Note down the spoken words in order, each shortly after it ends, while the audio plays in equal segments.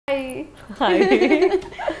Hi.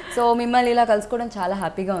 So మిమ్మల్ని ఇలా కలుసుకోవడం చాలా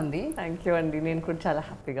హ్యాపీగా ఉంది. థ్యాంక్ యూ అండి, నేను కూడా చాలా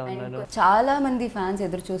హ్యాపీగా ఉన్నాను. చాలా మంది ఫ్యాన్స్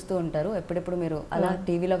ఎదురు చూస్తూ ఉంటారు ఎప్పుడెప్పుడు మీరు అలా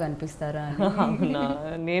టీవీలో కనిపిస్తారా అని. అవునా,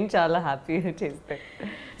 నేను చాలా హ్యాపీ చేస్తే.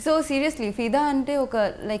 సో సీరియస్లీ ఫిదా అంటే ఒక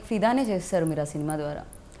లైక్ ఫిదానే చేస్తారు మీరు ఆ సినిమా ద్వారా.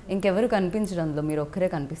 ఇంకెవరు కనిపించడం, అందులో మీరు ఒక్కరే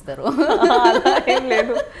కనిపిస్తారు. అలా ఏం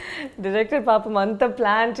లేదు, డైరెక్టర్ పాపం అంతా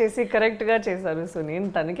ప్లాన్ చేసి కరెక్ట్గా చేశారు. సో నేను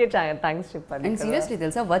తనకే థ్యాంక్స్ చెప్పాను. అండ్ సీరియస్లీ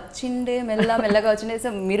తెలుసా, వచ్చిండే మెల్లగా వచ్చిండే.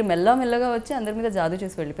 సో మీరు మెల్లగా వచ్చి అందరి మీద జాదూ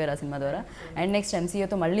చేసి వెళ్ళిపోయారు ఆ సినిమా ద్వారా. అండ్ నెక్స్ట్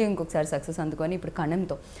ఎంసీఏతో మళ్ళీ ఇంకొకసారి సక్సెస్ అందుకొని ఇప్పుడు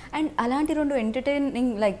కణంతో. అండ్ అలాంటి రెండు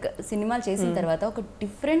ఎంటర్టైనింగ్ లైక్ సినిమాలు చేసిన తర్వాత ఒక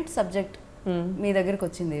డిఫరెంట్ సబ్జెక్ట్ మీ దగ్గరకు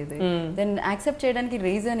వచ్చింది. ఇది దెన్ యాక్సెప్ట్ చేయడానికి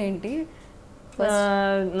రీజన్ ఏంటి?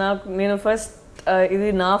 నేను ఫస్ట్ ఇది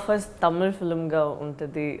నా ఫస్ట్ తమిళ్ ఫిల్మ్గా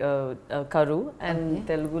ఉంటుంది కరు, అండ్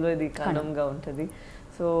తెలుగులో ఇది కణంగా ఉంటుంది.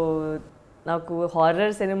 సో నాకు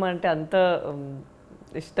హారర్ సినిమా అంటే అంత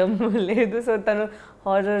ఇష్టం లేదు. సో తను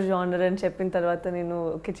హారర్ జానర్ అని చెప్పిన తర్వాత నేను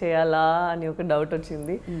ఓకే చేయాలా అని ఒక డౌట్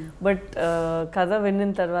వచ్చింది. బట్ కథ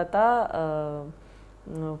విన్న తర్వాత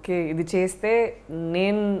ఓకే ఇది చేస్తే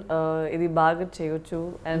నేను ఇది బాగా చేయొచ్చు,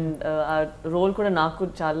 అండ్ ఆ రోల్ కూడా నాకు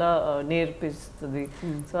చాలా నేర్పిస్తుంది.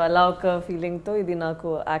 సో అలా ఒక ఫీలింగ్తో ఇది నాకు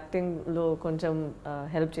యాక్టింగ్లో కొంచెం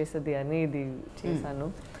హెల్ప్ చేస్తుంది అని ఇది చేశాను.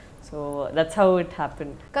 So that's how it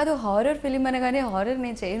happen. కాదు, హారర్ ఫిలిం అనగానే హారర్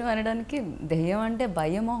నేను చేయను అనడానికి దెయ్యం అంటే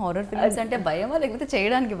భయమా, హారర్ ఫిలిమ్స్ అంటే భయమా, లేకపోతే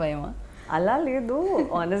చేయడానికి భయమా? అలా లేదు,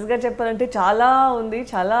 ఆనెస్ట్గా చెప్పాలంటే చాలా ఉంది,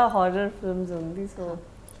 చాలా హారర్ ఫిల్మ్స్ ఉంది. సో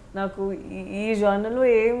నాకు ఈ జానర్లో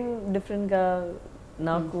ఏం డిఫరెంట్గా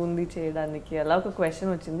నాకు ఉంది చేయడానికి, అలా ఒక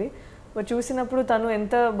క్వశ్చన్ వచ్చింది. బట్ చూసినప్పుడు తను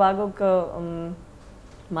ఎంత బాగా ఒక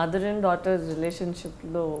మదర్ అండ్ డాటర్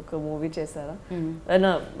రిలేషన్షిప్లో ఒక మూవీ చేశారా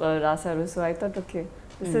రాశారు. So I thought okay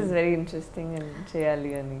this is very interesting and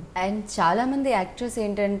చేయాలి అని. అండ్ చాలామంది యాక్టర్స్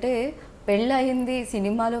ఏంటంటే పెళ్ళి అయింది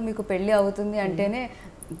సినిమాలో మీకు పెళ్ళి అవుతుంది అంటేనే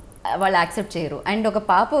వాళ్ళు యాక్సెప్ట్ చేయరు, అండ్ ఒక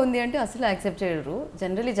పాప ఉంది అంటే అసలు యాక్సెప్ట్ చేయరు.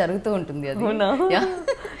 జనరలీ జరుగుతూ ఉంటుంది అది.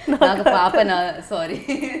 నాకు పాపనా, సారీ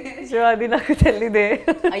అది నాకు తెలీదే.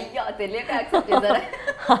 అయ్యా, తెలియక యాక్సెప్ట్ చేశారా?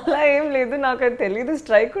 అలా ఏం లేదు, నాకు అది తెలీదు,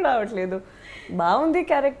 స్ట్రైక్ కూడా అవ్వట్లేదు. బాగుంది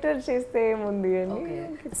క్యారెక్టర్ చేస్తే ఏముంది అని.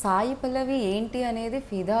 సాయి పల్లవి ఏంటి అనేది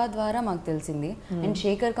ఫిదా ద్వారా మాకు తెలిసింది. అండ్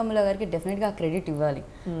శేఖర్ కమ్ముల గారికి డెఫినెట్గా ఆ క్రెడిట్ ఇవ్వాలి,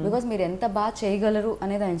 బికాస్ మీరు ఎంత బాగా చేయగలరు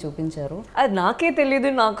అనేది ఆయన చూపించారు. అది నాకే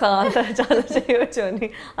తెలీదు నాకు చాలా చేయవచ్చు అని,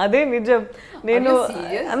 అదే నిజం. నేను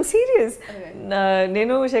ఐఎమ్ సీరియస్.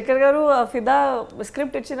 నేను శేఖర్ గారు ఫిదా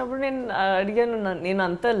స్క్రిప్ట్ ఇచ్చినప్పుడు నేను అడిగాను, నేను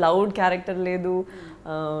అంత లౌడ్ క్యారెక్టర్ లేదు,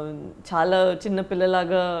 చాలా చిన్న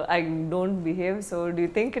పిల్లలాగా I don't behave, so do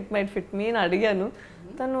you think it might fit మీ అని అడిగాను.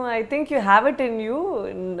 తను I think you have it in you,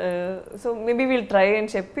 so maybe will try అని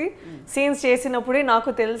చెప్పి సీన్స్ చేసినప్పుడే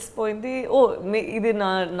నాకు తెలిసిపోయింది, ఓ ఇది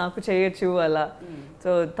నాకు చేయొచ్చు అలా. సో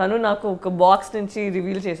తను నాకు ఒక బాక్స్ నుంచి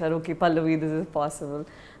రివీల్ చేశారు, okay Pallavi this is possible.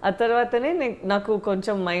 ఆ తర్వాతనే నాకు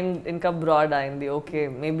కొంచెం మైండ్ ఇంకా బ్రాడ్ అయింది, okay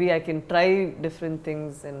maybe I can try different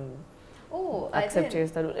things and accept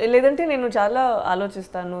చేస్తారు. లేదంటే నేను చాలా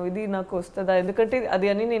ఆలోచిస్తాను ఇది నాకు వస్తుందా, ఎందుకంటే అది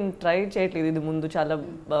అని నేను ట్రై చేయట్లేదు. ఇది ముందు చాలా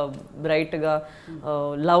బ్రైట్గా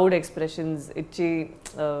లౌడ్ ఎక్స్ప్రెషన్స్ ఇచ్చి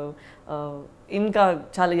ఇంకా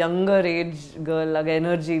చాలా యంగర్ ఏజ్ గర్ల్ లాగా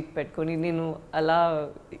ఎనర్జీ పెట్టుకొని నేను అలా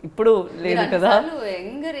ఇప్పుడు లేదు కదా.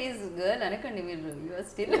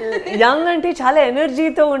 యంగ్ అంటే చాలా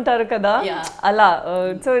ఎనర్జీతో ఉంటారు కదా అలా.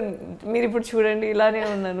 సో మీరు ఇప్పుడు చూడండి ఇలానే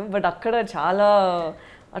ఉన్నాను, బట్ అక్కడ చాలా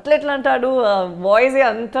అట్లా ఎట్లా అంటాడు, వాయిస్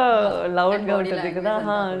అంత లౌడ్గా ఉంటుంది కదా.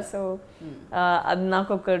 సో అది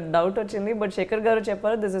నాకు ఒక డౌట్ వచ్చింది, బట్ శేఖర్ గారు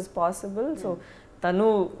చెప్పారు దిస్ ఇస్ పాసిబుల్. సో తను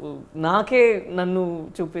నాకే నన్ను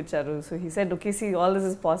చూపించారు. So he said okay see all this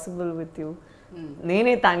is possible with you.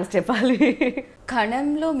 నేనే థ్యాంక్స్ చెప్పాలి.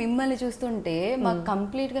 కణంలో మిమ్మల్ని చూస్తుంటే మాకు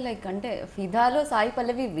కంప్లీట్గా లైక్ అంటే ఫిదాలో సాయి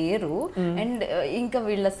పల్లవి వేరు, అండ్ ఇంకా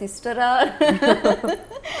వీళ్ళ సిస్టరా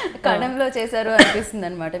కణంలో చేశారు అనిపిస్తుంది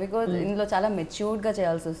అనమాట. బికాజ్ ఇందులో చాలా మెచ్యూర్డ్గా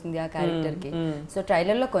చేయాల్సి వస్తుంది ఆ క్యారెక్టర్కి. సో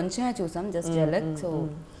ట్రైలర్లో కొంచెమే చూసాం, జస్ట్ జలక్. సో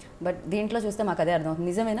బట్ దీంట్లో చూస్తే మాకు అదే అర్థం అవుతుంది.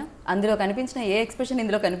 నిజమేనా? అందులో కనిపించిన ఏ ఎక్స్ప్రెషన్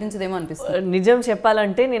ఇందులో కనిపించదేమో అనిపిస్తుంది. నిజం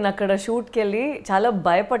చెప్పాలంటే నేను అక్కడ షూట్కి వెళ్ళి చాలా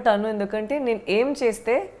భయపడ్డాను, ఎందుకంటే నేను ఏం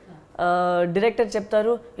చేస్తే డైరెక్టర్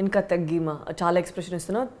చెప్తారు ఇంకా తగ్గిమా చాలా ఎక్స్ప్రెషన్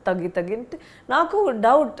ఇస్తున్నావు తగ్గి అంటే నాకు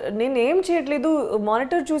డౌట్, నేను ఏం చేయట్లేదు.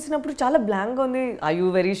 మానిటర్ చూసినప్పుడు చాలా బ్లాంక్గా ఉంది. I you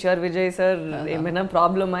very sure Vijay sir ఏమైనా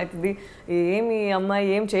ప్రాబ్లం అవుతుంది, ఏమి అమ్మాయి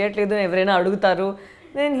ఏం చేయట్లేదు ఎవరైనా అడుగుతారు.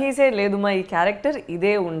 నేను హీసే లేదు మా ఈ క్యారెక్టర్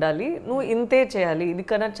ఇదే ఉండాలి, నువ్వు ఇంతే చేయాలి, ఇది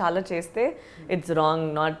కన్నా చాలా చేస్తే it's wrong,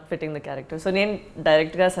 not fitting the character. So నేను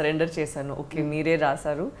డైరెక్ట్గా సరెండర్ చేశాను, ఓకే మీరే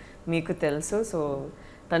రాశారు మీకు తెలుసు. సో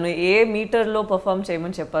తను ఏ మీటర్లో పర్ఫామ్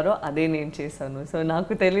చేయమని చెప్పారో అదే నేను చేశాను. సో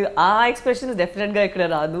నాకు తెలియదు ఆ ఎక్స్ప్రెషన్స్ డెఫినెట్గా ఇక్కడ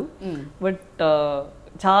రాదు, బట్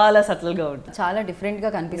చాలా సటిల్ గా ఉంటుంది, చాలా డిఫరెంట్ గా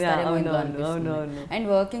కనిపిస్తారేమో ఇందులో అనిపిస్తుంది. And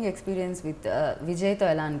working experience with Vijay తో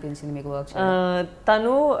ఎలా అనిపించింది మీకు వర్క్?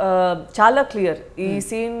 తను చాలా క్లియర్, ఈ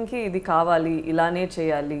సీన్ కి ఇది కావాలి, ఇలానే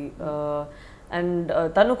చేయాలి. అండ్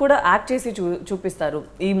తను కూడా యాక్ట్ చేసి చూపిస్తారు,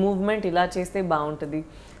 ఈ మూవ్మెంట్ ఇలా చేస్తే బాగుంటుంది.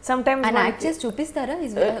 సమ్ టైమ్స్ ఆయన యాక్ట్ చేసి చూపిస్తారా?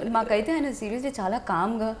 మాకైతే ఆయన సీరియస్లీ చాలా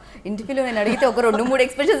కామ్ గా, ఇంటర్వ్యూలో నేను అడిగితే ఒక 2-3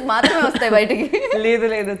 ఎక్స్ప్రెషన్స్ మాత్రమే వస్తాయి బయటికి.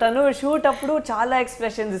 లేదు తను షూట్ అప్పుడు చాలా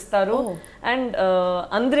ఎక్స్ప్రెషన్స్ ఇస్తారు. అండ్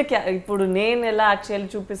అందరికి ఇప్పుడు నేను ఎలా యాక్ట్ చేయాలి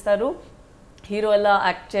చూపిస్తారు, హీరో ఎలా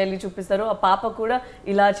యాక్ట్ చేయాలి చూపిస్తారు, ఆ పాప కూడా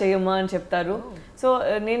ఇలా చేయమ్మా అని చెప్తారు. సో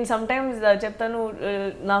నేను సమ్ టైమ్స్ చెప్తాను,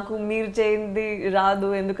 నాకు మీరు చేయింది రాదు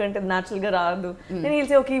ఎందుకంటే న్యాచురల్గా రాదు. నేను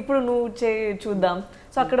వీల్ సే ఓకే ఇప్పుడు నువ్వు చూద్దాం.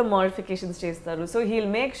 సో అక్కడ మోడిఫికేషన్స్ చేస్తారు. So heal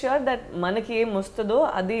make sure that మనకి ఏం వస్తుందో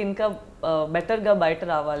అది ఇంకా బెటర్గా బయట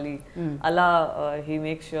రావాలి. అలా he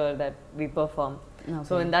make sure that we perform.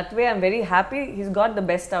 So in that way I'm very happy he's got the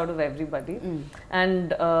best out of everybody.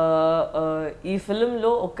 And ee film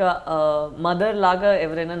lo oka mother laga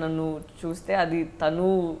evaraina nannu chuste adi tanu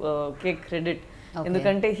ke credit.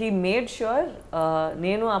 ఎందుకంటే he made sure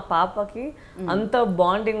నేను ఆ పాపకి అంత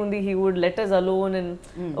bonding ఉంది, he would let us alone. And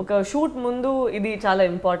ఒక shoot ముందు ఇది చాలా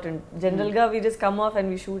ఇంపార్టెంట్. జనరల్గా we just come of and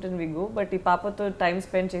we shoot and we go, but ఈ పాపతో టైం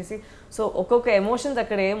స్పెండ్ చేసి సో ఒక్కొక్క ఎమోషన్స్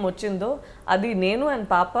అక్కడ ఏం వచ్చిందో అది నేను అండ్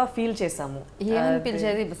పాప ఫీల్ చేసాము. ఏమని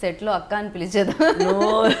పిలిచేది సెట్ లో? అక్క అని పిలిచేదా?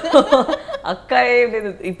 అక్క ఏం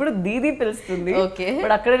లేదు, ఇప్పుడు దీది పిలుస్తుంది.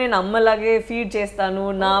 బట్ అక్కడ నేను అమ్మలాగే ఫీడ్ చేస్తాను.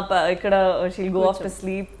 నా ఇక్కడ she'll go off to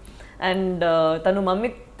sleep. And తను మమ్మీ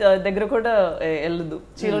దగ్గర కూడా వెళ్ళదు,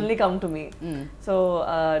 she'll only come to me. So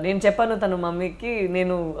నేను చెప్పాను తను మమ్మీకి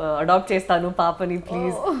నేను అడాప్ట్ చేస్తాను పాపని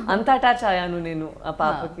ప్లీజ్, అంత అటాచ్ అయ్యాను నేను ఆ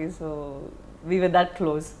పాపకి. So we were that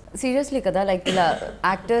close. Seriously కదా, లైక్ ఇలా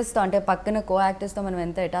యాక్టర్స్తో అంటే పక్కన కో యాక్టర్స్తో మనం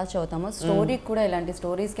ఎంత అటాచ్ అవుతామో స్టోరీకి కూడా ఇలాంటి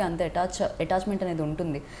స్టోరీస్కి అంత అటాచ్మెంట్ అనేది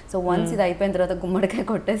ఉంటుంది. సో వన్స్ ఇది అయిపోయిన తర్వాత గుమ్మడికాయ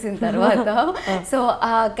కొట్టేసిన తర్వాత సో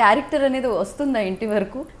ఆ క్యారెక్టర్ అనేది వస్తుందా ఇంటి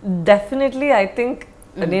వరకు? డెఫినెట్లీ ఐ థింక్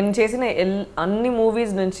నేను చేసిన అన్ని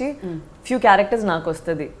మూవీస్ నుంచి ఫ్యూ క్యారెక్టర్స్ నాకు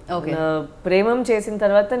వస్తుంది. ప్రేమం చేసిన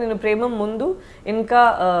తర్వాత నేను ప్రేమం ముందు ఇంకా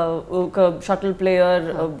ఒక షటిల్ ప్లేయర్,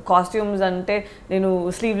 కాస్ట్యూమ్స్ అంటే నేను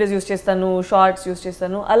స్లీవ్లెస్ యూస్ చేస్తాను, షార్ట్స్ యూస్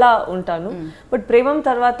చేస్తాను, అలా ఉంటాను. బట్ ప్రేమం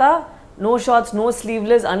తర్వాత నో షార్ట్స్, నో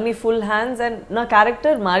స్లీవ్లెస్, అన్ని ఫుల్ హ్యాండ్స్. అండ్ నా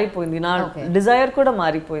క్యారెక్టర్ మారిపోయింది, నా డిజైర్ కూడా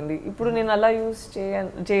మారిపోయింది. ఇప్పుడు నేను అలా యూస్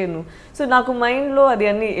చేయను. సో నాకు మైండ్లో అది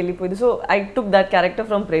అన్ని వెళ్ళిపోయింది. So I took that character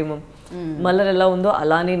from Premam. Muller ఎలా ఉందో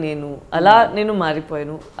అలానే నేను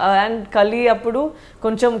మారిపోయాను. అండ్ కలి అప్పుడు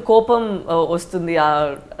కొంచెం కోపం వస్తుంది.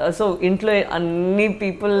 సో ఇంట్లో అన్ని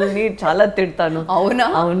పీపుల్ని చాలా తిడతాను.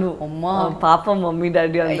 అవును పాపం మమ్మీ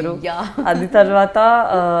డాడీ అందరూ. అది తర్వాత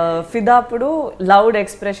ఫిదా అప్పుడు లౌడ్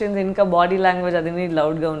ఎక్స్ప్రెషన్స్, ఇంకా బాడీ లాంగ్వేజ్ అది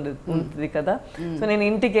లౌడ్గా ఉంటుంది కదా. సో నేను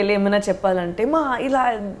ఇంటికి వెళ్ళి ఏమైనా చెప్పాలంటే మా ఇలా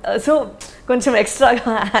సో కొంచెం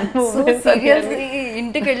ఎక్స్ట్రాగా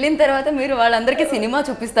ఇంటికి వెళ్ళిన తర్వాత మీరు వాళ్ళందరికీ సినిమా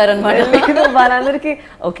చూపిస్తారనమాట. వాళ్ళందరికీ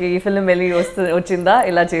ఓకే ఈ ఫిల్మ్ వెళ్ళి వచ్చిందా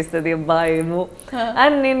ఇలా చేస్తుంది అబ్బా ఏమో.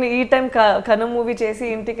 అండ్ నేను ఈ టైం కనం మూవీ చేసి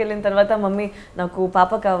ఇంటికి వెళ్ళిన తర్వాత మమ్మీ నాకు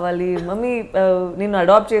పాప కావాలి, మమ్మీ నేను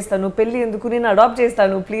అడాప్ట్ చేస్తాను, పెళ్ళి ఎందుకు నేను అడాప్ట్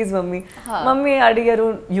చేస్తాను ప్లీజ్ మమ్మీ. మమ్మీ అడిగారు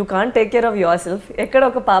you can't take care of your self, ఎక్కడ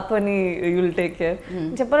ఒక పాపని యూ విల్ టేక్ కేర్.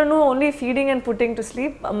 చెప్పాను నువ్వు only feeding and putting to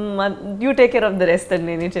sleep, you take care of the rest అని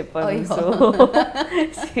నేనే చెప్పాను. సో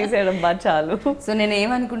అబ్బా చాలు. సో నేను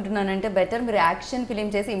ఏమనుకుంటున్నానంటే బెటర్ మీరు యాక్షన్ ఫిలిం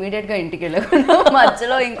చేసి ఇమీడియట్ గా ఇంటికి వెళ్ళకుండా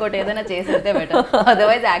మధ్యలో ఇంకోటి ఏదైనా చేసి వెళ్తే బెటర్.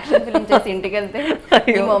 అదర్వైజ్ యాక్షన్ ఫిలిం చేసి ఇంటికి వెళ్తే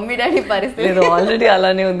మమ్మీ డాడీ పరిస్థితి లేదు, ఆల్రెడీ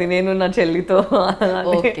అలానే ఉంది. నేను నా చెల్లితో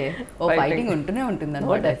ఫైటింగ్ ఉంటూనే ఉంటుంది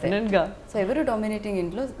అనమాట. సో ఎవరు డామినేటింగ్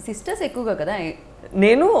ఇంట్లో? సిస్టర్స్ ఎక్కువగా కదా.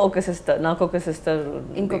 నేను ఒక సిస్టర్, నాకు ఒక సిస్టర్,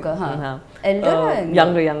 ఇంకొక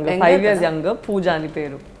యంగర్ 5 years యంగర్, పూజ అని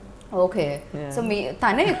పేరు. ఓకే. సో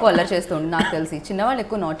తనే ఎక్కువ అల్లరి చేస్తుండే నాకు తెలిసి. చిన్నవాళ్ళు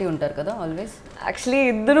ఎక్కువ నాటీ ఉంటారు కదా ఆల్వేస్. యాక్చువల్లీ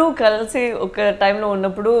ఇద్దరు కలిసి ఒక టైంలో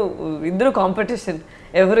ఉన్నప్పుడు ఇద్దరు కాంపిటీషన్,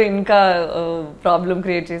 ఎవరు ఇంకా ప్రాబ్లం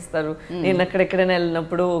క్రియేట్ చేస్తారు. నేను అక్కడెక్కడైనా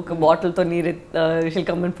వెళ్ళినప్పుడు ఒక బాటిల్తో నీరు she'll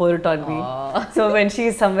come and pour it on me. So when she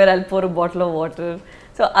is somewhere I'll pour a bottle of water.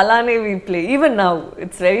 So alane we play. Even now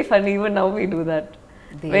it's very funny, even now we do that.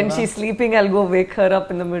 When she's sleeping I'll go wake her up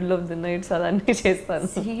in the middle of the night. So alanni chestanu.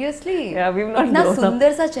 Seriously? Yeah, we've not itna sundar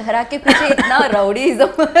sa chehra ke piche itna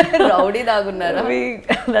rowdy dagunnara.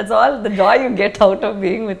 That's all the joy you get out of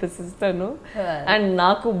being with a sister, no? And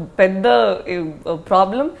naaku pedda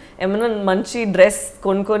problem emana manchi dress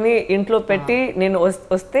konkoni intlo petti nenu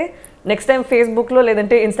oste next time ఫేస్బుక్లో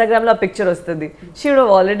లేదంటే ఇన్స్టాగ్రామ్లో ఆ picture వస్తుంది. She would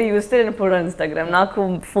have already used it and put on Instagram. నాకు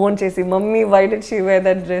phone చేసి mummy why did she wear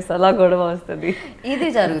that dress అలా గొడవ వస్తుంది. ఇది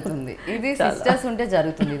జరుగుతుంది, ఇది సిస్టర్స్ ఉంటే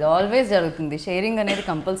జరుగుతుంది, ఇది ఆల్వేస్ జరుగుతుంది. షేరింగ్ అనేది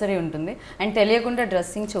కంపల్సరీ ఉంటుంది. అండ్ తెలియకుండా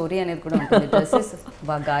డ్రెస్సింగ్ చోరీ అనేది కూడా ఉంటుంది. డ్రెస్సెస్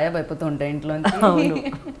బాగా గాయబ్ అయిపోతూ ఉంటాయి ఇంట్లోంచి.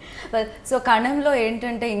 సో కణంలో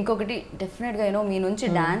ఏంటంటే ఇంకొకటి డెఫినెట్గా మీ నుంచి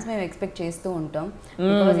డాన్స్ మేము ఎక్స్పెక్ట్ చేస్తూ ఉంటాం.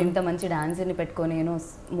 బికాజ్ ఇంత మంచి డాన్సర్ని పెట్టుకొని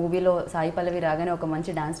మూవీలో సాయి పల్లవి రాగానే ఒక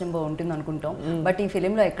మంచి డాన్స్ నెంబర్ ఉంటుంది అనుకుంటాం. బట్ ఈ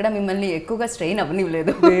ఫిలింలో ఎక్కడ మిమ్మల్ని ఎక్కువగా స్ట్రెయిన్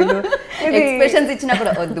అవ్వనివ్వలేదు. ఎక్స్ప్రెషన్స్ ఇచ్చినా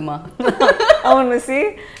కూడా వద్దుమా. అవును, సి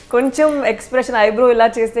కొంచెం ఎక్స్ప్రెషన్ ఐబ్రో ఇలా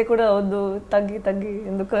చేస్తే కూడా వద్దు, తగ్గి తగ్గి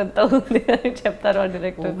ఎందుకు అంత ఉంది అని చెప్తారు ఆ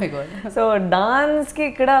డైరెక్టర్. సో డాన్స్కి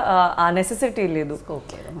ఇక్కడ ఆ నెసెసిటీ లేదు.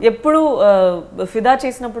 ఎప్పుడు ఫిదా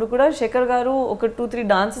చేసినప్పుడు కూడా శేఖర్ గారు ఒక 2-3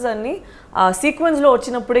 డాన్సెస్ అన్ని ఆ సీక్వెన్స్లో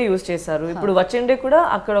వచ్చినప్పుడే యూజ్ చేశారు. ఇప్పుడు వచ్చిండే కూడా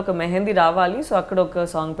అక్కడ ఒక మెహందీ రావాలి, సో అక్కడ ఒక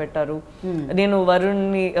సాంగ్ పెట్టారు. నేను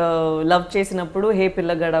వరుణ్ని లవ్ చేసినప్పుడు హే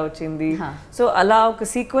పిల్లగడ వచ్చింది. సో అలా ఒక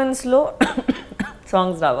సీక్వెన్స్లో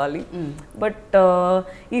సాంగ్స్ రావాలి. బట్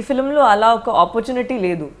ఈ ఫిల్మ్లో అలా ఒక ఆపర్చునిటీ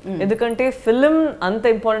లేదు. ఎందుకంటే ఫిల్మ్ అంత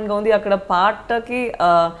ఇంపార్టెంట్గా ఉంది, అక్కడ పాటకి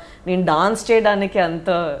నేను డాన్స్ చేయడానికి అంత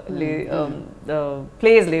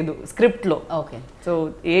ప్లేస్ లేదు స్క్రిప్ట్లో. ఓకే, సో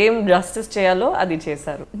ఏం జస్టిస్ చేయాలో అది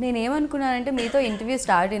చేశారు. నేనేమనుకున్నానంటే మీతో ఇంటర్వ్యూ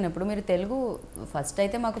స్టార్ట్ అయినప్పుడు మీరు తెలుగు ఫస్ట్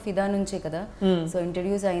అయితే మాకు ఫిదా నుంచే కదా సో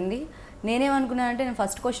ఇంట్రడ్యూస్ అయింది. నేనేమనుకున్నానంటే నేను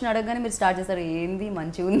ఫస్ట్ క్వశ్చన్ అడగగానే మీరు స్టార్ట్ చేస్తారు, ఏంది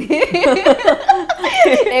మంచిగా ఉంది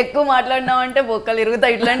ఎక్కువ మాట్లాడినామంటే బొక్కలు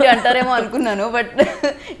ఇరుగుతాయి ఇట్లాంటివి అంటారేమో అనుకున్నాను. బట్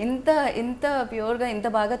ఇంత ఇంత ప్యూర్గా ఇంత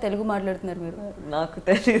బాగా తెలుగు మాట్లాడుతున్నారు మీరు. నాకు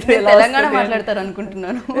తెలియదు తెలంగాణ మాట్లాడతారు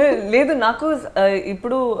అనుకుంటున్నాను. లేదు, నాకు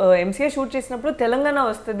ఇప్పుడు ఎంసీఏ షూట్ చేసినప్పుడు తెలంగాణ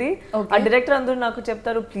వస్తుంది. ఆ డైరెక్టర్ అందరూ నాకు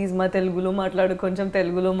చెప్తారు, ప్లీజ్ మా తెలుగులో మాట్లాడు, కొంచెం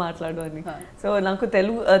తెలుగులో మాట్లాడు అని. సో నాకు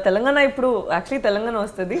తెలంగాణ ఇప్పుడు యాక్చువల్లీ తెలంగాణ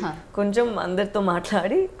వస్తుంది. కొంచెం అందరితో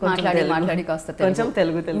మాట్లాడి కొంచెం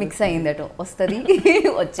తెలుగు మిక్స్ అయింది అటు వస్తుంది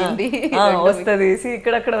వచ్చింది వస్తుంది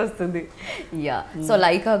ఇక్కడక్కడ వస్తుంది. యా, సో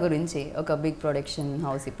లైకా గురించి ఒక బిగ్ ప్రొడక్షన్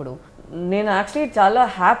హౌస్. ఇప్పుడు నేను యాక్చువల్లీ చాలా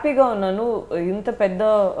హ్యాపీగా ఉన్నాను ఇంత పెద్ద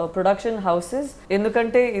ప్రొడక్షన్ హౌసెస్,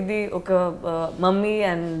 ఎందుకంటే ఇది ఒక మమ్మీ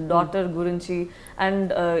అండ్ డాటర్ గురించి.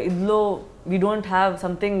 అండ్ ఇందులో we don't have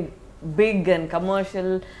something big and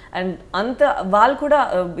commercial and అంత వాళ్ళు కూడా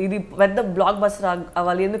ఇది పెద్ద బ్లాక్ బస్టర్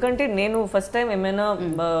అవ్వాలి. ఎందుకంటే నేను ఫస్ట్ టైం ఏమైనా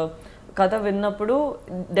కథ విన్నప్పుడు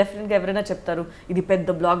డెఫినెట్గా ఎవరైనా చెప్తారు ఇది పెద్ద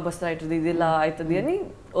బ్లాక్ బస్టర్ అవుతుంది, ఇది ఇలా అవుతుంది అని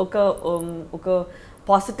ఒక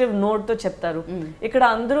పాజిటివ్ నోట్తో చెప్తారు. ఇక్కడ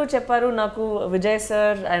అందరూ చెప్పారు నాకు, Vijay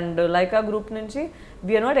sir and Lyca group నుంచి,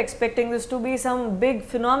 we are not expecting this to be some big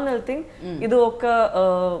phenomenal thing. ఇది ఒక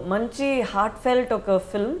మంచి హార్ట్ ఫెల్ట్ ఒక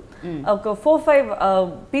ఫిల్మ్, ఒక 4-5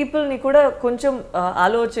 పీపుల్ని కూడా కొంచెం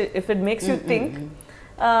if it makes you think,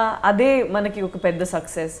 అదే మనకి ఒక పెద్ద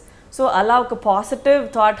సక్సెస్. సో అలా ఒక పాజిటివ్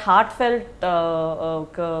థాట్, హార్ట్ ఫెల్ట్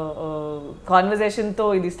ఒక కాన్వర్జేషన్తో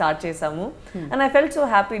ఇది స్టార్ట్ చేసాము. And I felt so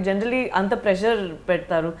happy. Generally అంత ప్రెషర్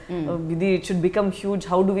పెడతారు, ఇది it should become huge,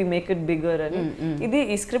 how do we make it bigger అని. ఇది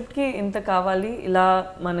ఈ స్క్రిప్ట్కి ఇంత కావాలి, ఇలా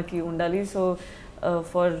మనకి ఉండాలి. So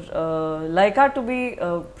for Lyca to be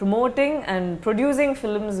promoting and producing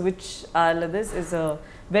films which are like this is a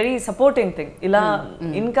very supporting thing. ఇలా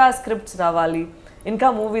ఇంకా స్క్రిప్ట్స్ రావాలి, ఇంకా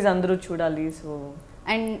మూవీస్ అందరూ చూడాలి. సో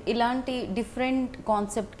అండ్ ఇలాంటి డిఫరెంట్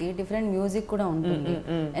కాన్సెప్ట్కి డిఫరెంట్ మ్యూజిక్ కూడా ఉంటుంది.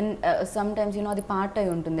 అండ్ సమ్ టైమ్స్ అది పార్ట్ అయి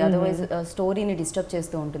ఉంటుంది, అదర్వైజ్ స్టోరీని డిస్టర్బ్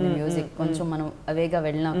చేస్తూ ఉంటుంది మ్యూజిక్, కొంచెం మనం అవేగా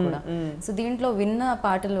వెళ్ళినా కూడా. సో దీంట్లో విన్న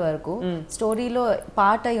పాటల వరకు స్టోరీలో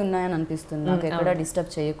పార్ట్ అయి ఉన్నాయని అనిపిస్తుంది నాకు, ఎక్కడ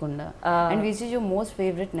డిస్టర్బ్ చేయకుండా. And which is your most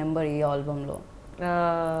favourite number ఈ ఆల్బమ్లో?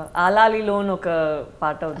 ఆలాలిలోన్ ఒక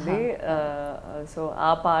పాట ఉంది. సో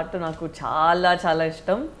ఆ పాట నాకు చాలా చాలా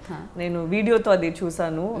ఇష్టం. నేను వీడియోతో అది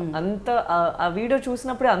చూసాను. అంత ఆ వీడియో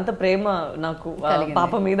చూసినప్పుడే అంత ప్రేమ నాకు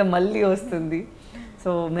పాప మీద మళ్ళీ వస్తుంది.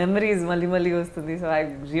 సో మెమరీస్ మళ్ళీ వస్తుంది. So I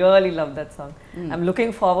really love that song. I'm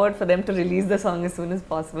looking forward for them to release the song as soon as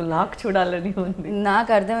possible. నాకు చూడాలని ఉంది.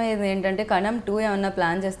 నాకు అర్థమయ్యేది ఏంటంటే కణం 2 ఏమన్నా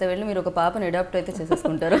ప్లాన్ చేస్తే వెళ్ళి మీరు ఒక పాపని అడాప్ట్ అయితే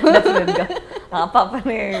చేసేసుకుంటారు. ఆ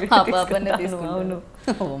పాపనే తీసుకుంటాను.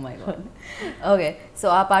 Oh my God. Okay, so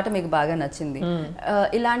ఆ పాట మీకు బాగా నచ్చింది.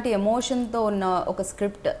 ఇలాంటి ఎమోషన్తో ఉన్న ఒక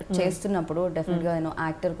స్క్రిప్ట్ చేస్తున్నప్పుడు డెఫినెట్గా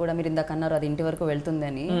యాక్టర్ కూడా, మీరు ఇందాక అన్నారు అది ఇంటి వరకు వెళ్తుంది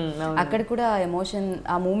అని, అక్కడ కూడా ఆ ఎమోషన్,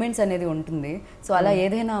 ఆ మూమెంట్స్ అనేది ఉంటుంది. సో అలా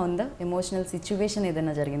ఏదైనా ఉందా, ఎమోషనల్ సిచ్యువేషన్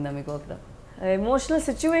ఏదైనా జరిగిందా మీకు అక్కడ? ఎమోషనల్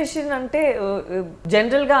సిచ్యువేషన్ అంటే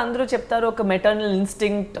జనరల్గా అందరూ చెప్తారు ఒక మెటర్నల్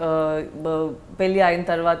ఇన్స్టింక్ట్ పెళ్ళి అయిన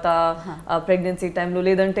తర్వాత ప్రెగ్నెన్సీ టైంలో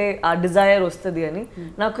లేదంటే ఆ డిజైర్ వస్తుంది అని.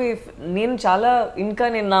 నాకు నేను చాలా ఇంకా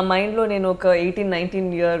నా మైండ్లో నేను ఒక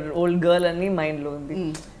 18-19 year old గర్ల్ అని మైండ్లో ఉంది.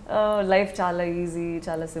 లైఫ్ చాలా ఈజీ,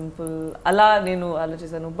 చాలా సింపుల్ అలా నేను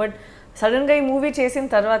ఆలోచిస్తాను. బట్ సడన్గా ఈ మూవీ చేసిన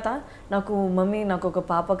తర్వాత నాకు మమ్మీ నాకు ఒక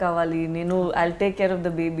పాప కావాలి, నేను I'll take care of the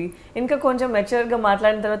baby. ఇంకా కొంచెం మెచ్యూర్గా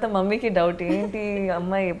మాట్లాడిన తర్వాత మమ్మీకి డౌట్, ఏంటి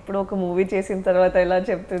అమ్మాయి ఎప్పుడో ఒక మూవీ చేసిన తర్వాత ఇలా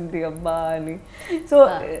చెప్తుంది అబ్బా అని. So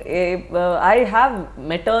I have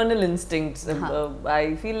maternal instincts. I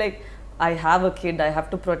feel like I have a kid, I have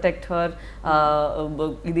to protect her,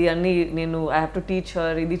 idi anni nenu I have to teach her,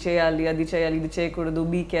 idi cheyali adi cheyali idi cheyakudu,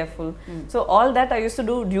 be careful. So all that I used to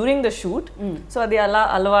do during the shoot. So adi ala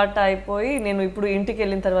alavata ayipoyi nenu ippudu intiki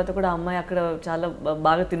ellin tarvata kuda ammayi akkada chaala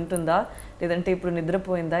baga tintunda లేదంటే ఇప్పుడు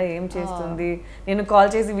నిద్రపోయిందా, ఏం చేస్తుంది, నేను call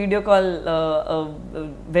చేసి video call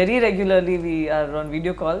very regularly we are on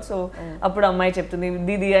video call. So అప్పుడు అమ్మాయి చెప్తుంది,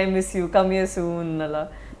 దీది I miss you, come here soon అలా.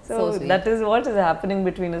 So that is what is happening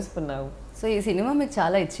between us for now. So ఈ సినిమా మీకు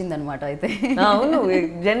చాలా ఇచ్చింది అనమాట అయితే. అవును,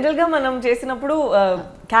 జనరల్గా మనం చేసినప్పుడు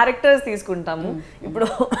క్యారెక్టర్స్ తీసుకుంటాము. ఇప్పుడు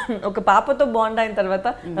ఒక పాపతో బాండ్ అయిన తర్వాత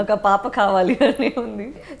ఒక పాప కావాలి అని ఉంది.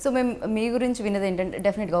 సో మేము మీ గురించి విన్నది ఏంటంటే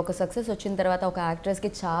డెఫినెట్గా ఒక సక్సెస్ వచ్చిన తర్వాత ఒక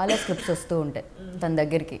యాక్ట్రెస్కి చాలా స్క్రిప్ట్స్ వస్తూ ఉంటాయి తన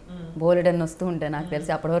దగ్గరికి, బోలెడన్ వస్తూ ఉంటాయి నాకు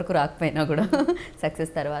తెలిసి, అప్పటి వరకు రాకపోయినా కూడా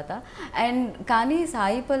సక్సెస్ తర్వాత. అండ్ కానీ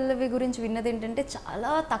సాయి పల్లవి గురించి విన్నది ఏంటంటే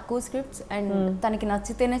చాలా తక్కువ స్క్రిప్ట్స్ అండ్ తనకి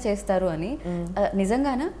నచ్చితేనే చేస్తారు అని.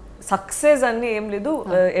 నిజంగానా? సక్సెస్ అన్ని ఏం లేదు.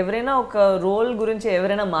 ఎవరైనా ఒక రోల్ గురించి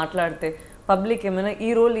ఎవరైనా మాట్లాడితే పబ్లిక్ ఏమైనా ఈ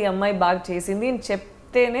రోల్ ఈ అమ్మాయి బాగా చేసింది అని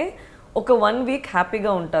చెప్తేనే ఒక 1 వీక్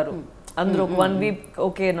హ్యాపీగా ఉంటారు అందరూ. ఒక 1 వీక్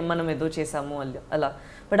ఓకే మనం ఏదో చేసాము అలా.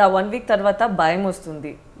 బట్ ఆ 1 వీక్ తర్వాత భయం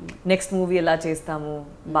వస్తుంది, నెక్స్ట్ మూవీ ఎలా చేస్తాము,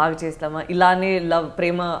 బాగా చేస్తామా, ఇలానే లవ్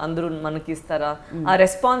ప్రేమ అందరూ మనకి ఇస్తారా, ఆ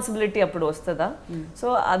రెస్పాన్సిబిలిటీ అప్పుడు వస్తుందా. సో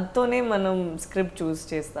అదితోనే మనం స్క్రిప్ట్ చూస్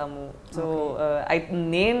చేస్తాము. సో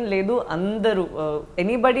నేను లేదు, అందరూ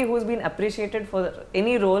anybody who's been appreciated for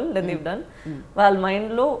any role that థీవ్ done, వాళ్ళ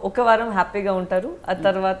మైండ్లో ఒక వారం హ్యాపీగా ఉంటారు. ఆ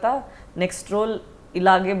తర్వాత నెక్స్ట్ రోల్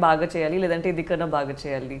ఇలాగే బాగా చేయాలి, లేదంటే ఇది కన్నా బాగా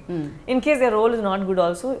చేయాలి. In case the role is not good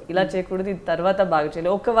also, ఇలా చేయకూడదు, ఇది తర్వాత బాగా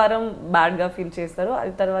చేయాలి. ఒక వారం బ్యాడ్గా ఫీల్ చేస్తారు,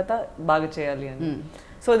 అది తర్వాత బాగా చేయాలి అని.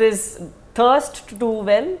 So this thirst to do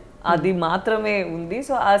well అది మాత్రమే ఉంది.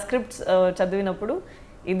 సో ఆ స్క్రిప్ట్స్ చదివినప్పుడు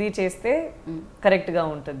ఇది చేస్తే కరెక్ట్గా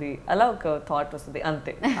ఉంటుంది అలా ఒక థాట్ వస్తుంది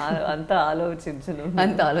అంతే. అంత ఆలోచించను.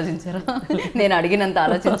 అంత ఆలోచించరా? నేను అడిగినంత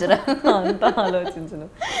ఆలోచించరా? అంత ఆలోచించను,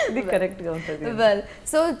 ఇది కరెక్ట్గా ఉంటుంది. వెల్,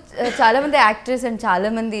 సో చాలా మంది యాక్టర్స్ అండ్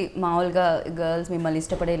చాలా మంది మామూలుగా గర్ల్స్ మిమ్మల్ని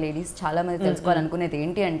ఇష్టపడే లేడీస్ చాలా మంది తెలుసుకోవాలనుకునేది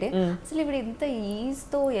ఏంటి అంటే అసలు ఇప్పుడు ఇంత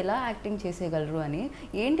ఈజ్తో ఎలా యాక్టింగ్ చేసేయగలరు అని.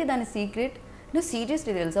 ఏంటి దాని సీక్రెట్? నువ్వు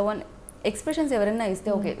సీరియస్లీ తెలుసా, ఎక్స్ప్రెషన్స్ ఎవరైనా ఇస్తే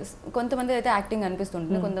ఓకే, కొంతమంది అయితే యాక్టింగ్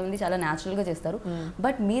అనిపిస్తుంటుంది, కొంతమంది చాలా న్యాచురల్గా చేస్తారు.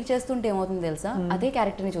 బట్ మీరు చేస్తుంటే ఏమవుతుంది తెలుసా, అదే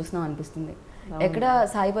క్యారెక్టర్ని చూస్తున్నాం అనిపిస్తుంది. ఎక్కడ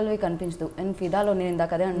సాయి పల్లవి కనిపించదు. అండ్ ఫిదాలో నేను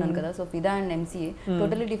ఇందాక అదే అన్నాను కదా, సో ఫిదా and MCA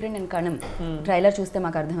totally different. And కణం ట్రైలర్ చూస్తే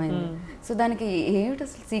మాకు అర్థమైంది. సో దానికి ఏమిటి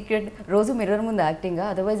అసలు సీక్రెట్? రోజు మిర్రర్ ముందు యాక్టింగా,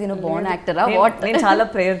 అదర్వైజ్ నేను బాన్ యాక్టరా వాట్? నేను చాలా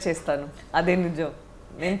ప్రేయర్ చేస్తాను, అదే నిజం.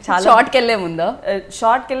 నేను చాలా షార్ట్కి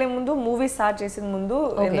వెళ్ళే ముందు మూవీ స్టార్ట్ చేసిన ముందు,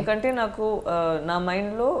 ఎందుకంటే నాకు నా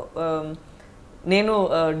మైండ్లో నేను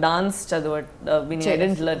డాన్స్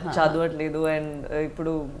చదవట్లేదు అండ్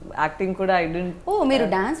ఇప్పుడు యాక్టింగ్ కూడా ఐ డెంట్. ఓ, మీరు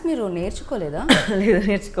డాన్స్ మీరు నేర్చుకోలేదా? లేదు,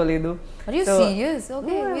 నేర్చుకోలేదు.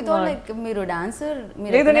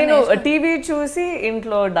 లేదు, నేను టీవీ చూసి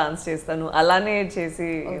ఇంట్లో డాన్స్ చేస్తాను, అలానే చేసి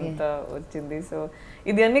ఇంత వచ్చింది. సో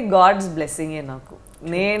ఇది అన్ని గాడ్స్ బ్లెస్సింగే నాకు.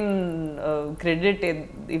 నేను credit,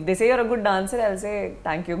 if they say you're a good dancer I say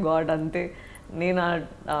thank you God, అంతే. నేను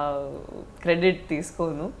క్రెడిట్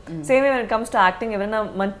తీసుకోను. Same when it comes to acting, ఎవరైనా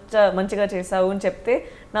మంచిగా చేసావు అని చెప్తే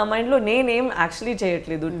నా మైండ్లో నేనేం యాక్చువల్లీ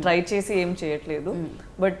చేయట్లేదు, ట్రై చేసి ఏం చేయట్లేదు.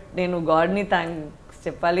 బట్ నేను గాడ్ని థ్యాంక్స్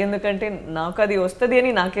చెప్పాలి, ఎందుకంటే నాకు అది వస్తుంది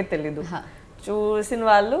అని నాకే తెలీదు. చూసిన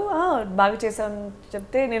వాళ్ళు బాగా చేశాను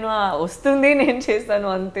చెప్తే నేను వస్తుంది, నేను చేస్తాను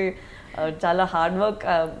అంతే. చాలా హార్డ్ వర్క్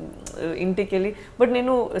ఇంటికి వెళ్ళి. బట్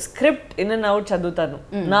నేను స్క్రిప్ట్ ఇన్ అండ్ అవుట్ చదువుతాను,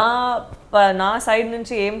 నా సైడ్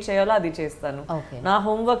నుంచి ఏం చేయాలో అది చేస్తాను. నా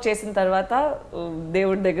హోంవర్క్ చేసిన తర్వాత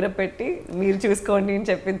దేవుడి దగ్గర పెట్టి మీరు చూసుకోండి అని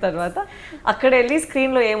చెప్పిన తర్వాత అక్కడ వెళ్ళి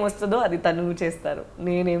స్క్రీన్లో ఏం వస్తుందో అది తను చేస్తారు,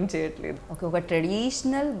 నేనేం చేయట్లేదు. ఒక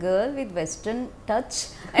traditional girl with western touch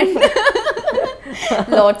and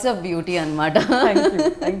lots of beauty అనమాట.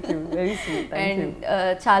 అండ్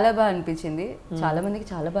చాలా బాగా అనిపించింది, చాలా మందికి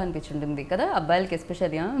చాలా బాగా అనిపించింటుంది కదా, అబ్బాయిలకి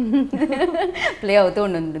ఎస్పెషల్గా ప్లే అవుతూ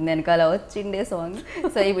ఉంటుంది వెనకాల వచ్చిండే సాంగ్.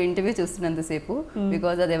 సో ఈ ఇంటర్వ్యూ చూస్తున్నంతసేపు,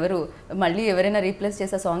 బికాజ్ అది మళ్ళీ ఎవరైనా రీప్లేస్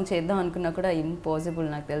చేసే సాంగ్ చేద్దాం అనుకున్నా కూడా ఇంపాసిబుల్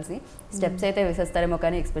నాకు తెలిసి. స్టెప్స్ అయితే వేసేస్తారేమో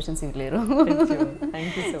కానీ ఎక్స్ప్రెషన్స్ ఇవ్వలేరు.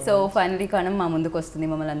 సో ఫైనలీ కణం మా ముందుకు వస్తుంది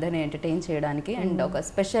మమ్మల్ని అందరినీ ఎంటర్టైన్ చేయడానికి. అండ్ ఒక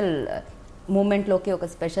స్పెషల్ మూమెంట్లోకి ఒక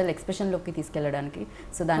స్పెషల్ ఎక్స్ప్రెషన్లోకి తీసుకెళ్ళడానికి.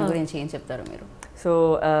 సో దాని గురించి ఏం చెప్తారు మీరు? సో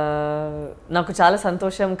నాకు చాలా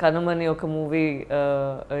సంతోషం, కనం అని ఒక మూవీ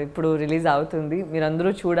ఇప్పుడు రిలీజ్ అవుతుంది,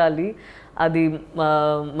 మీరందరూ చూడాలి. అది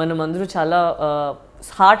మనం అందరూ చాలా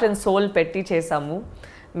హార్ట్ అండ్ సోల్ పెట్టి చేసాము.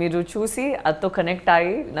 మీరు చూసి అతో కనెక్ట్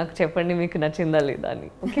అయ్యి నాకు చెప్పండి మీకు నచ్చిందా లేదా అని.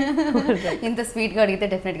 ఇంత స్వీట్గా అడిగితే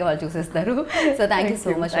డెఫినెట్గా వాళ్ళు చూసేస్తారు. So thank you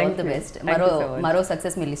so much, all the best. మరో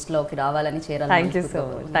సక్సెస్ మీ లిస్ట్లోకి రావాలని చేరాలి. Thank you so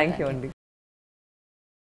much. Thank you అండి.